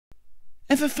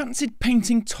Ever fancied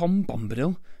painting Tom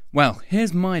Bombadil? Well,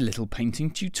 here's my little painting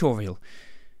tutorial.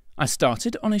 I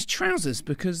started on his trousers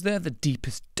because they're the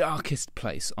deepest, darkest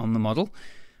place on the model.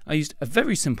 I used a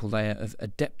very simple layer of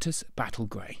Adeptus Battle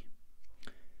Grey.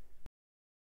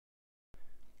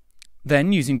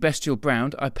 Then, using Bestial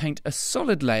Brown, I paint a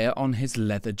solid layer on his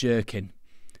leather jerkin.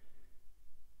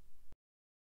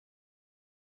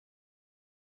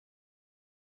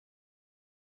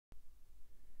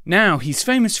 Now, he's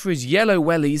famous for his yellow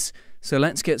wellies, so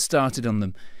let's get started on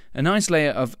them. A nice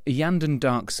layer of Yanden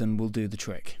Darksun will do the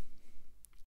trick.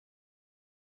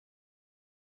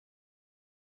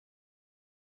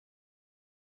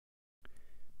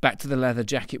 Back to the leather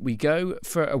jacket we go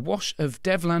for a wash of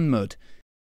Devlan mud.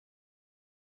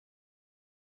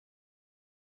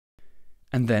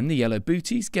 And then the yellow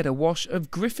booties get a wash of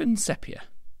Griffin sepia.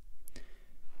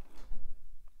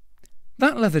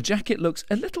 That leather jacket looks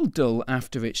a little dull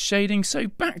after its shading, so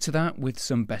back to that with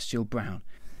some Bestial Brown.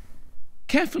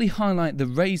 Carefully highlight the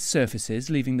raised surfaces,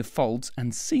 leaving the folds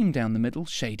and seam down the middle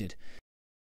shaded.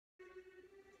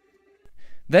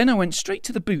 Then I went straight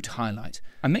to the boot highlight.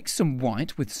 I mixed some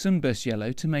white with sunburst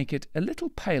yellow to make it a little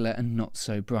paler and not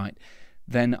so bright.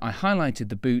 Then I highlighted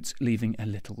the boots, leaving a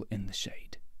little in the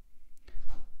shade.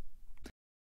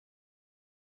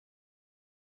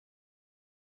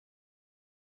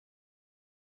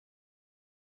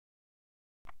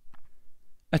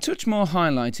 A touch more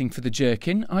highlighting for the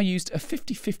jerkin, I used a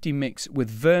 50-50 mix with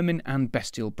Vermin and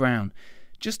Bestial Brown.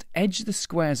 Just edge the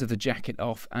squares of the jacket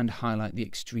off and highlight the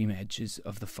extreme edges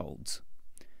of the folds.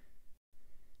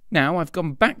 Now I've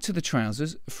gone back to the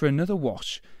trousers for another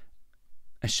wash,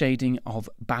 a shading of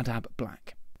Badab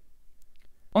Black.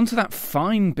 Onto that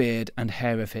fine beard and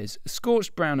hair of his,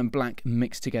 scorched brown and black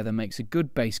mixed together makes a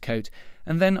good base coat,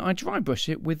 and then I dry brush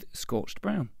it with scorched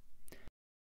brown.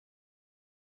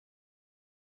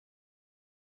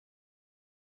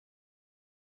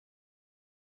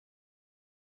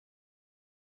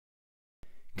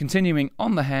 Continuing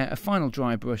on the hair, a final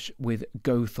dry brush with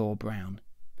Gothor Brown.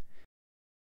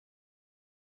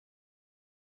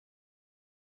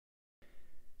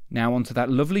 Now onto that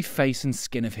lovely face and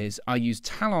skin of his. I used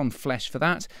Talon flesh for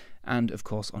that, and of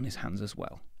course on his hands as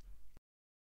well.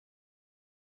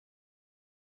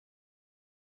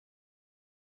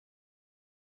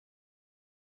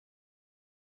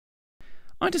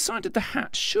 I decided the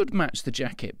hat should match the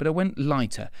jacket, but I went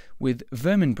lighter with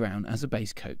Vermin Brown as a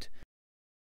base coat.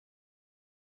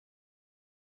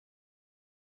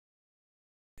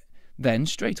 Then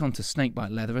straight onto Snakebite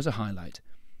leather as a highlight.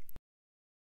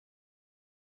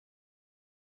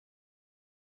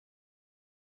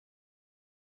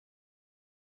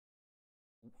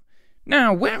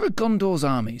 Now, where are Gondor's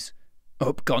armies?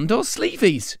 Up Gondor's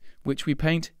sleeveys, which we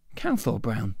paint Calthor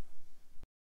Brown.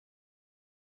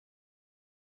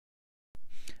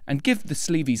 And give the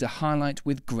sleeveys a highlight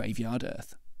with Graveyard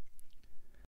Earth.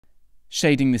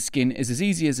 Shading the skin is as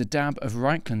easy as a dab of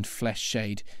Reichland flesh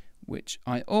shade, which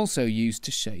I also used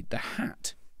to shade the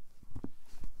hat.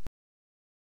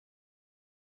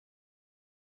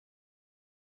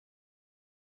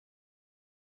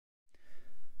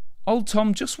 Old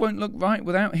Tom just won't look right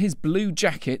without his blue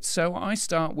jacket, so I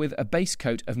start with a base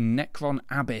coat of Necron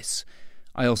Abyss.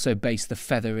 I also base the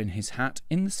feather in his hat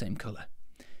in the same colour.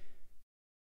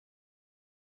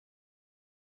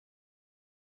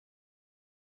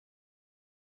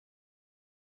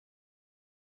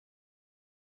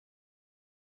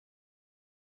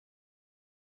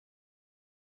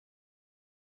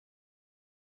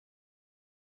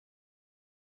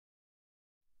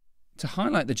 To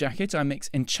highlight the jacket, I mix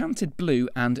Enchanted Blue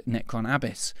and Necron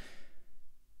Abyss.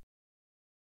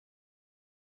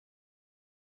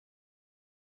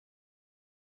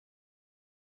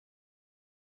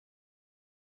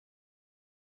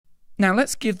 Now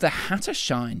let's give the hat a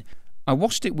shine. I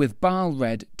washed it with Baal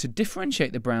Red to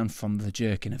differentiate the brown from the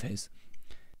jerkin of his.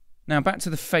 Now back to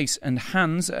the face and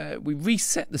hands, we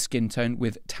reset the skin tone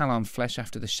with Talon flesh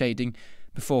after the shading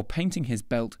before painting his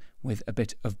belt with a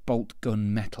bit of bolt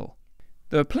gun metal.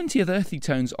 There are plenty of earthy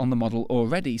tones on the model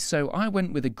already, so I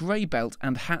went with a grey belt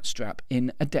and hat strap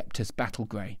in Adeptus Battle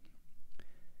Grey.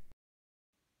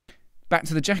 Back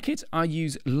to the jacket, I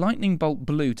use Lightning Bolt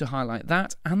Blue to highlight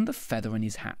that and the feather in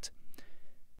his hat.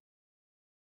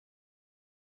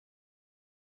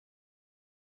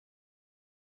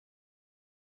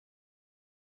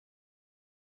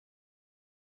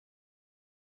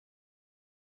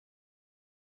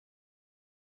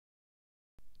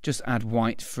 Just add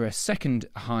white for a second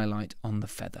highlight on the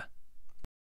feather.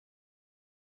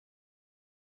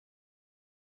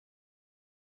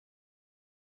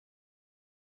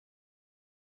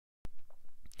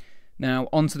 Now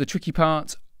on to the tricky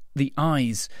part, the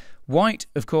eyes. White,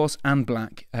 of course, and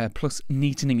black, plus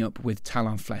neatening up with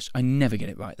Talon flesh. I never get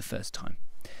it right the first time.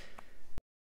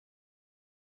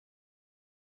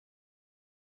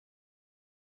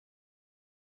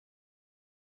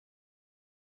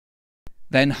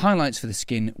 Then highlights for the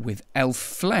skin with elf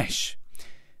flesh.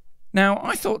 Now,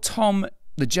 I thought Tom,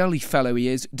 the jelly fellow he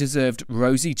is, deserved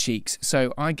rosy cheeks,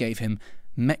 so I gave him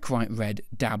Mechrite red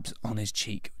dabs on his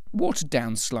cheek, watered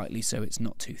down slightly so it's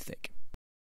not too thick.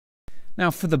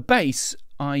 Now for the base,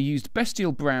 I used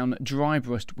bestial brown dry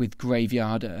brushed with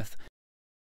graveyard earth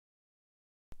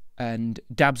and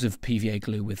dabs of PVA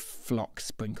glue with flock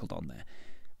sprinkled on there.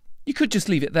 You could just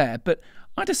leave it there, but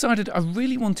I decided I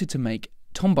really wanted to make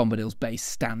Tom Bombadil's base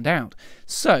stand out.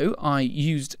 So I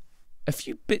used a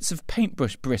few bits of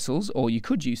paintbrush bristles, or you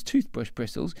could use toothbrush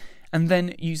bristles, and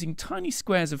then using tiny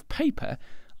squares of paper,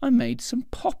 I made some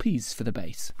poppies for the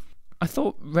base. I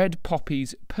thought red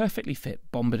poppies perfectly fit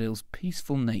Bombadil's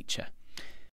peaceful nature.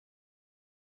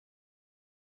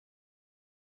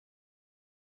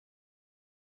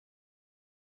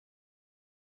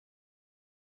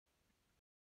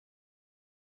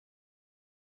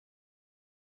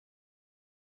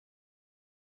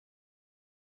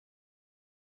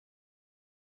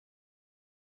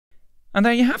 And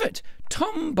there you have it,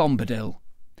 Tom Bombadil.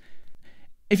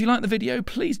 If you like the video,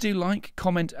 please do like,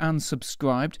 comment and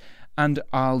subscribe, and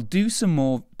I'll do some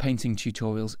more painting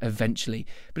tutorials eventually.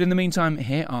 But in the meantime,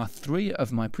 here are 3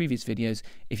 of my previous videos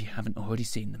if you haven't already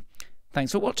seen them.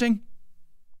 Thanks for watching.